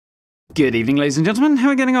Good evening, ladies and gentlemen. How are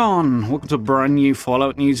we getting on? Welcome to a brand new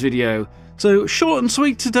Fallout news video. So, short and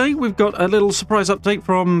sweet today, we've got a little surprise update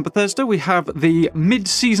from Bethesda. We have the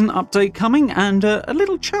mid-season update coming and a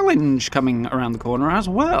little challenge coming around the corner as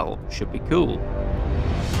well. Should be cool.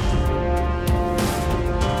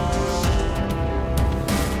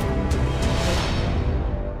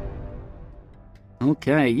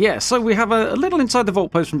 Okay, yeah, so we have a little Inside the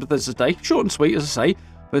Vault post from Bethesda today. Short and sweet, as I say.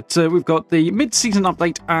 But we've got the mid-season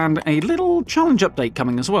update and a little challenge update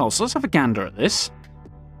coming as well. So let's have a gander at this.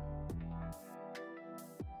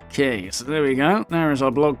 Okay, so there we go. There is our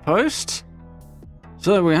blog post.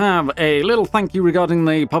 So we have a little thank you regarding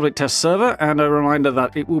the public test server and a reminder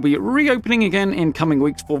that it will be reopening again in coming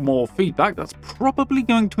weeks for more feedback. That's probably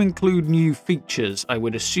going to include new features, I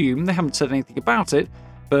would assume. They haven't said anything about it,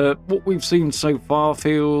 but what we've seen so far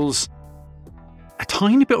feels a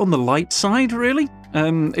tiny bit on the light side, really.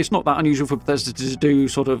 It's not that unusual for Bethesda to do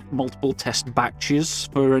sort of multiple test batches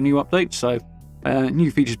for a new update, so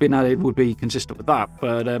new features being added would be consistent with that.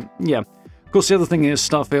 But yeah, of course the other thing is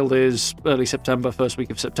Starfield is early September, first week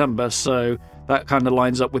of September, so that kind of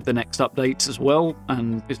lines up with the next updates as well,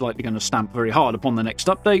 and is likely going to stamp very hard upon the next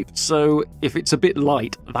update. So if it's a bit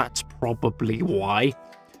light, that's probably why.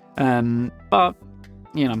 But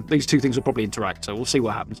you know, these two things will probably interact, so we'll see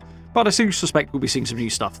what happens. But I do suspect we'll be seeing some new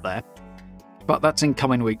stuff there. But that's in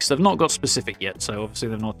coming weeks. They've not got specific yet, so obviously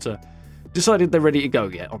they've not decided they're ready to go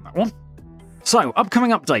yet on that one. So,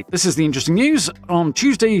 upcoming update. This is the interesting news. On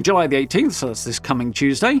Tuesday, July the 18th, so that's this coming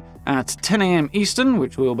Tuesday, at 10 AM Eastern,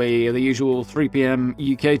 which will be the usual 3 PM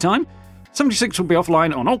UK time, 76 will be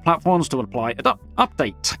offline on all platforms to apply an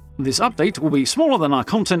update. This update will be smaller than our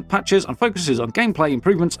content patches and focuses on gameplay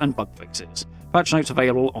improvements and bug fixes. Patch notes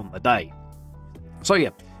available on the day. So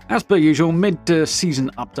yeah, as per usual,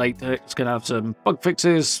 mid-season update. It's going to have some bug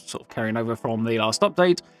fixes, sort of carrying over from the last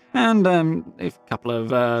update, and a couple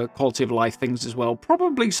of quality of life things as well.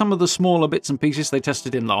 Probably some of the smaller bits and pieces they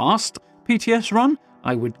tested in the last PTS run,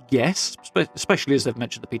 I would guess, especially as they've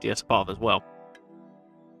mentioned the PTS path as well.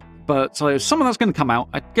 But so some of that's going to come out.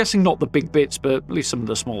 I'm guessing not the big bits, but at least some of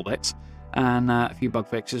the small bits. And a few bug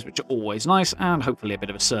fixes, which are always nice, and hopefully a bit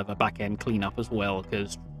of a server back-end cleanup as well,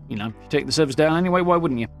 because, you know, if you take the servers down anyway, why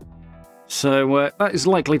wouldn't you? So that is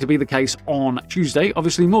likely to be the case on Tuesday.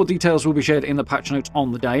 Obviously, more details will be shared in the patch notes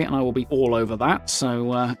on the day, and I will be all over that,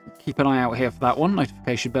 so keep an eye out here for that one,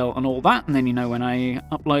 notification bell and all that, and then you know when I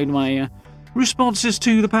upload my responses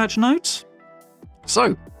to the patch notes.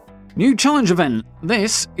 So, new challenge event.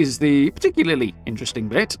 This is the particularly interesting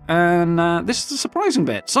bit, and this is the surprising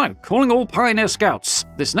bit. So, calling all Pioneer Scouts.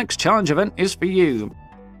 This next challenge event is for you.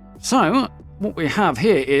 So, what we have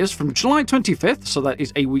here is from July 25th, so that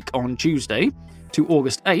is a week on Tuesday, to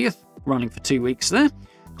August 8th, running for 2 weeks there.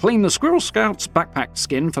 Claim the Squirrel Scouts backpack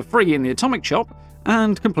skin for free in the Atomic Shop,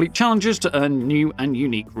 and complete challenges to earn new and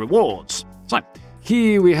unique rewards. So,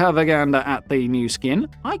 here we have a gander at the new skin.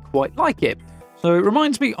 I quite like it. So it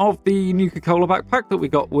reminds me of the Nuka-Cola backpack that we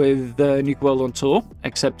got with Nuka World on Tour,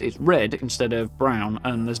 except it's red instead of brown,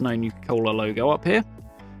 and there's no Nuka-Cola logo up here.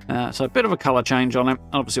 So a bit of a colour change on it.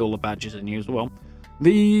 Obviously all the badges are new as well.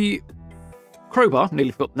 The crowbar,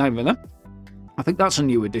 nearly forgot the name of it there. I think that's a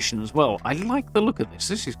new addition as well. I like the look of this.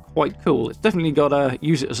 This is quite cool. It's definitely got to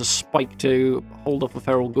use it as a spike to hold off a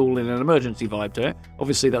feral ghoul in an emergency vibe to it.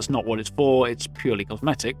 Obviously that's not what it's for. It's purely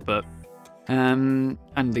cosmetic, but... and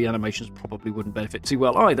the animations probably wouldn't benefit too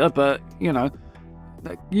well either, but, you know,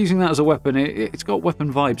 using that as a weapon, it's got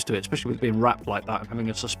weapon vibes to it, especially with it being wrapped like that and having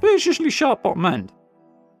a suspiciously sharp bottom end.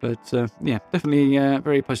 But, yeah, definitely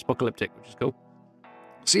very post-apocalyptic, which is cool.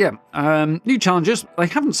 So, yeah, new challenges. They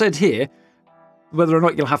haven't said here whether or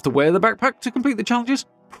not you'll have to wear the backpack to complete the challenges.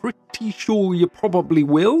 Pretty sure you probably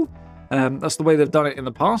will. That's the way they've done it in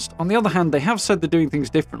the past. On the other hand, they have said they're doing things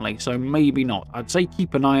differently, so maybe not. I'd say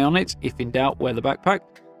keep an eye on it. If in doubt, wear the backpack,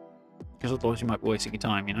 because otherwise you might be wasting your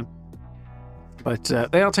time, you know.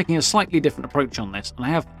 But they are taking a slightly different approach on this, and I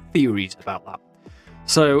have theories about that.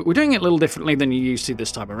 So we're doing it a little differently than you used to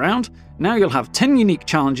this time around. Now you'll have 10 unique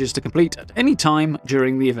challenges to complete at any time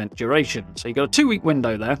during the event duration. So you've got a 2-week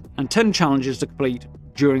window there, and 10 challenges to complete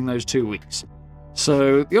during those 2 weeks.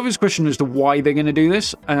 So the obvious question as to why they're going to do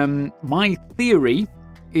this, my theory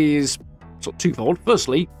is sort of twofold.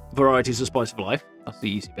 Firstly, variety is the spice of life. That's the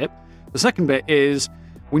easy bit. The second bit is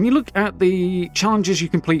when you look at the challenges you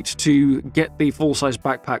complete to get the full-size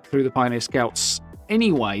backpack through the Pioneer Scouts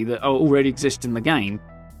anyway that already exist in the game,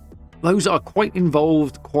 those are quite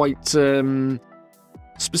involved, quite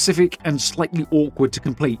specific and slightly awkward to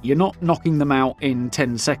complete. You're not knocking them out in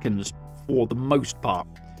 10 seconds for the most part.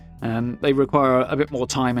 They require a bit more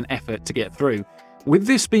time and effort to get through. With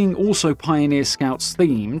this being also Pioneer Scouts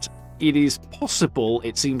themed, it is possible,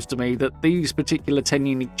 it seems to me, that these particular 10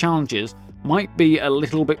 unique challenges might be a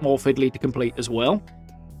little bit more fiddly to complete as well,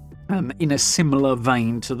 in a similar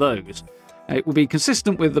vein to those. It will be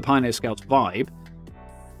consistent with the Pioneer Scouts vibe,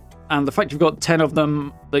 and the fact you've got 10 of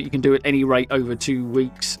them that you can do at any rate over 2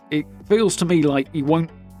 weeks, it feels to me like you won't,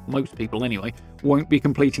 most people anyway, won't be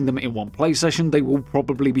completing them in one play session. They will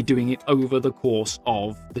probably be doing it over the course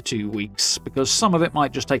of the 2 weeks, because some of it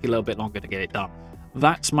might just take a little bit longer to get it done.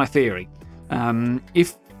 That's my theory.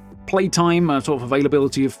 If playtime, sort of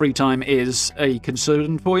availability of free time is a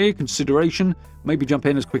concern for you, consideration, maybe jump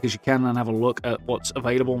in as quick as you can and have a look at what's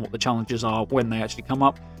available and what the challenges are when they actually come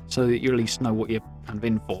up, so that you at least know what you're kind of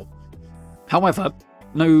in for. However,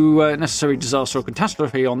 no necessary disaster or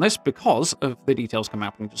catastrophe on this, because of the details coming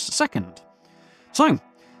up in just a second. So,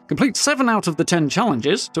 complete 7 out of the 10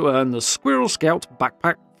 challenges to earn the Squirrel Scout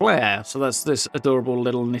Backpack Flare. So that's this adorable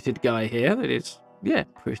little knitted guy here. That is, yeah,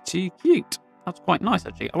 pretty cute. That's quite nice,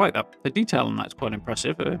 actually. I like that. The detail on that's quite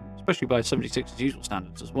impressive, especially by 76's usual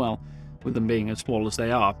standards as well, with them being as small as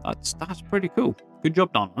they are. That's pretty cool. Good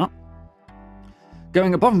job done, huh?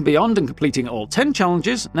 Going above and beyond and completing all 10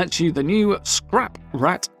 challenges nets you the new Scrap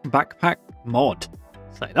Rat Backpack mod.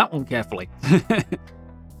 Say that one carefully.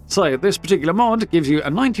 So, this particular mod gives you a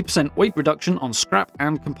 90% weight reduction on scrap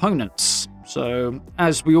and components. So,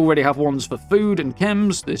 as we already have ones for food and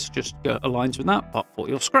chems, this just aligns with that, but for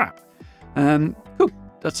your scrap. Cool.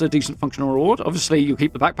 That's a decent functional reward. Obviously, you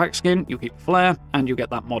keep the backpack skin, you keep the flare, and you get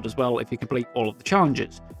that mod as well if you complete all of the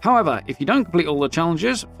challenges. However, if you don't complete all the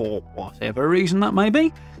challenges, for whatever reason that may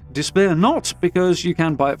be, despair not, because you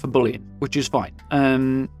can buy it for bullion, which is fine.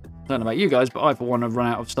 Don't know about you guys, but I, for one, have run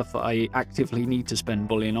out of stuff that I actively need to spend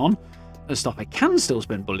bullion on. There's stuff I can still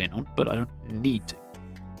spend bullion on, but I don't need to.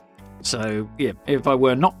 So, yeah, if I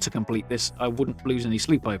were not to complete this, I wouldn't lose any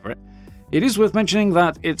sleep over it. It is worth mentioning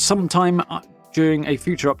that it's sometime during a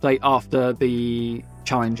future update after the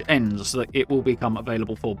challenge ends that it will become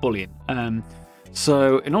available for bullion.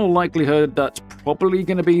 So, in all likelihood, that's probably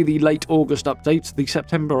going to be the late August update. The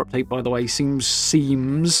September update, by the way,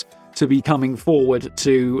 seems to be coming forward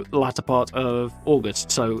to the latter part of August.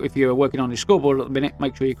 So if you're working on your scoreboard at the minute,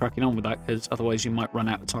 make sure you're cracking on with that, because otherwise you might run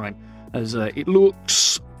out of time, as it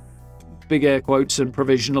looks, big air quotes and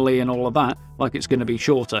provisionally and all of that, like it's going to be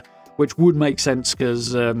shorter, which would make sense,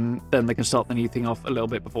 because then they can start the new thing off a little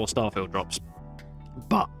bit before Starfield drops.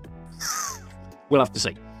 But we'll have to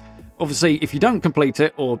see. Obviously, if you don't complete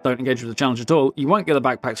it or don't engage with the challenge at all, you won't get the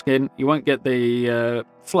backpack skin, you won't get the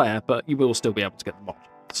flare, but you will still be able to get the mod.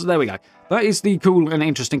 So there we go. That is the cool and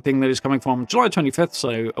interesting thing that is coming from July 25th,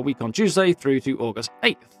 so a week on Tuesday, through to August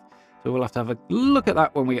 8th. So we'll have to have a look at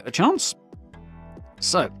that when we get the chance.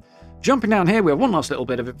 So, jumping down here, we have one last little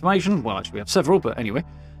bit of information. Well, actually, we have several, but anyway.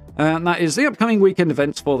 And that is the upcoming weekend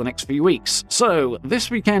events for the next few weeks. So, this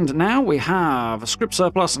weekend now, we have script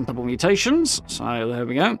surplus and double mutations. So, there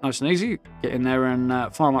we go. Nice and easy. Get in there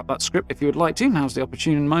and farm up that script if you would like to. Now's the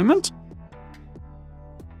opportune moment.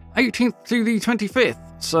 18th to the 25th.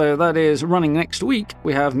 So that is running next week.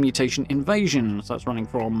 We have Mutation Invasion. So that's running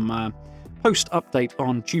from post-update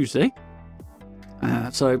on Tuesday.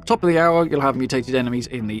 So top of the hour, you'll have mutated enemies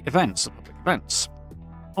in the events, the public events.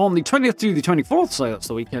 On the 20th to the 24th, so that's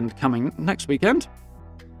the weekend coming next weekend,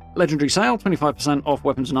 Legendary Sale, 25% off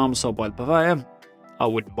weapons and armor sold by the purveyor. I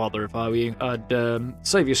wouldn't bother if I were you. I'd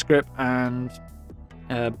save your script and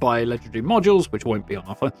buy legendary modules, which won't be on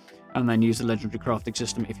offer, and then use the legendary crafting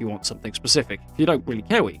system if you want something specific. If you don't really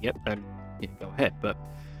care what you get, then yeah, go ahead. But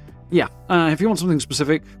yeah, if you want something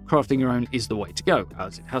specific, crafting your own is the way to go,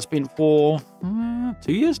 as it has been for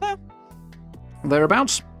 2 years now,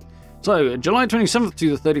 thereabouts. So July 27th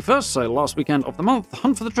to the 31st, so last weekend of the month, the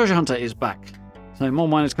Hunt for the Treasure Hunter is back. So more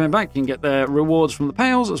miners coming back, you can get their rewards from the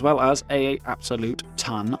pails, as well as a absolute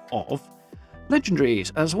ton of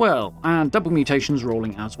legendaries as well, and double mutations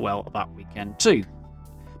rolling as well that weekend too.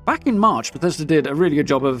 Back in March, Bethesda did a really good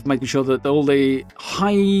job of making sure that all the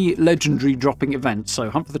high legendary dropping events, so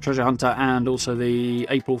Hunt for the Treasure Hunter and also the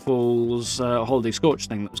April Fool's Holiday Scorch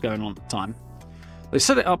thing that was going on at the time, they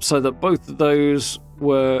set it up so that both of those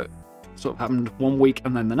were sort of happened 1 week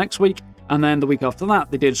and then the next week, and then the week after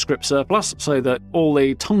that they did script surplus, so that all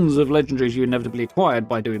the tons of legendaries you inevitably acquired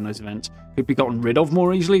by doing those events could be gotten rid of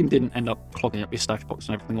more easily and didn't end up clogging up your stash box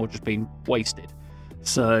and everything, or just being wasted.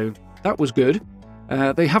 So that was good.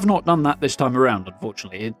 They have not done that this time around,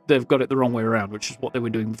 unfortunately. They've got it the wrong way around, which is what they were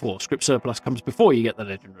doing before. Script surplus comes before you get the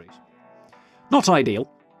legendaries. Not ideal.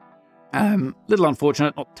 Little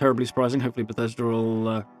unfortunate, not terribly surprising. Hopefully Bethesda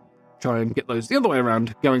will try and get those the other way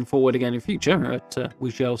around going forward again in future, but we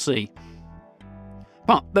shall see.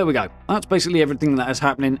 But there we go. That's basically everything that is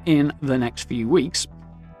happening in the next few weeks,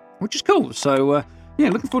 which is cool. So, yeah,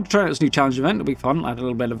 looking forward to trying out this new challenge event. It'll be fun. Add a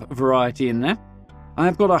little bit of variety in there.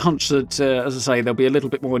 I've got a hunch that, as I say, there'll be a little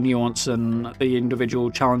bit more nuance, and the individual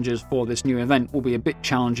challenges for this new event will be a bit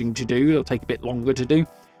challenging to do. It'll take a bit longer to do,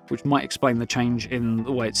 which might explain the change in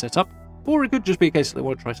the way it's set up. Or it could just be a case that they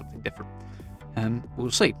want to try something different.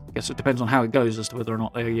 We'll see. I guess it depends on how it goes as to whether or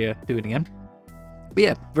not they do it again. But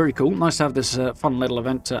yeah, very cool. Nice to have this fun little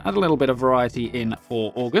event to add a little bit of variety in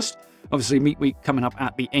for August. Obviously, Meat Week coming up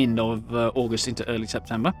at the end of August into early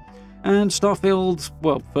September. And Starfield,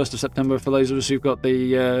 well, 1st of September for those of us who've got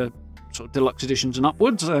the sort of deluxe editions and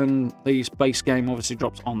upwards. And the base game obviously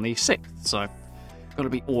drops on the 6th. So, got to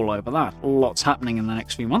be all over that. Lots happening in the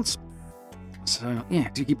next few months. So, yeah,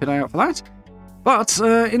 do keep an eye out for that. But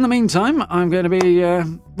in the meantime, I'm going to be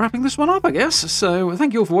wrapping this one up, I guess. So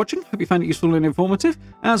thank you all for watching. Hope you found it useful and informative.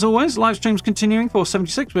 As always, live streams continuing for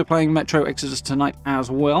 76. We're playing Metro Exodus tonight as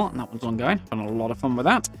well, and that one's ongoing. Having a lot of fun with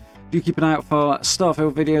that. Do keep an eye out for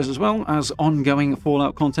Starfield videos as well as ongoing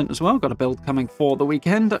Fallout content as well. Got a build coming for the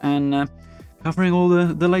weekend and covering all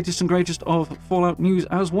the latest and greatest of Fallout news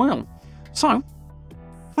as well. So,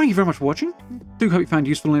 thank you very much for watching. Do hope you found it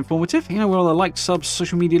useful and informative. You know where all the likes, subs,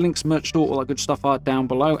 social media links, merch store, all that good stuff are down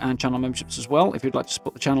below, and channel memberships as well. If you'd like to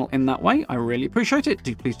support the channel in that way, I really appreciate it.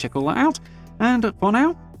 Do please check all that out. And for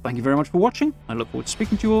now, thank you very much for watching. I look forward to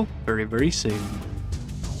speaking to you all very, very soon.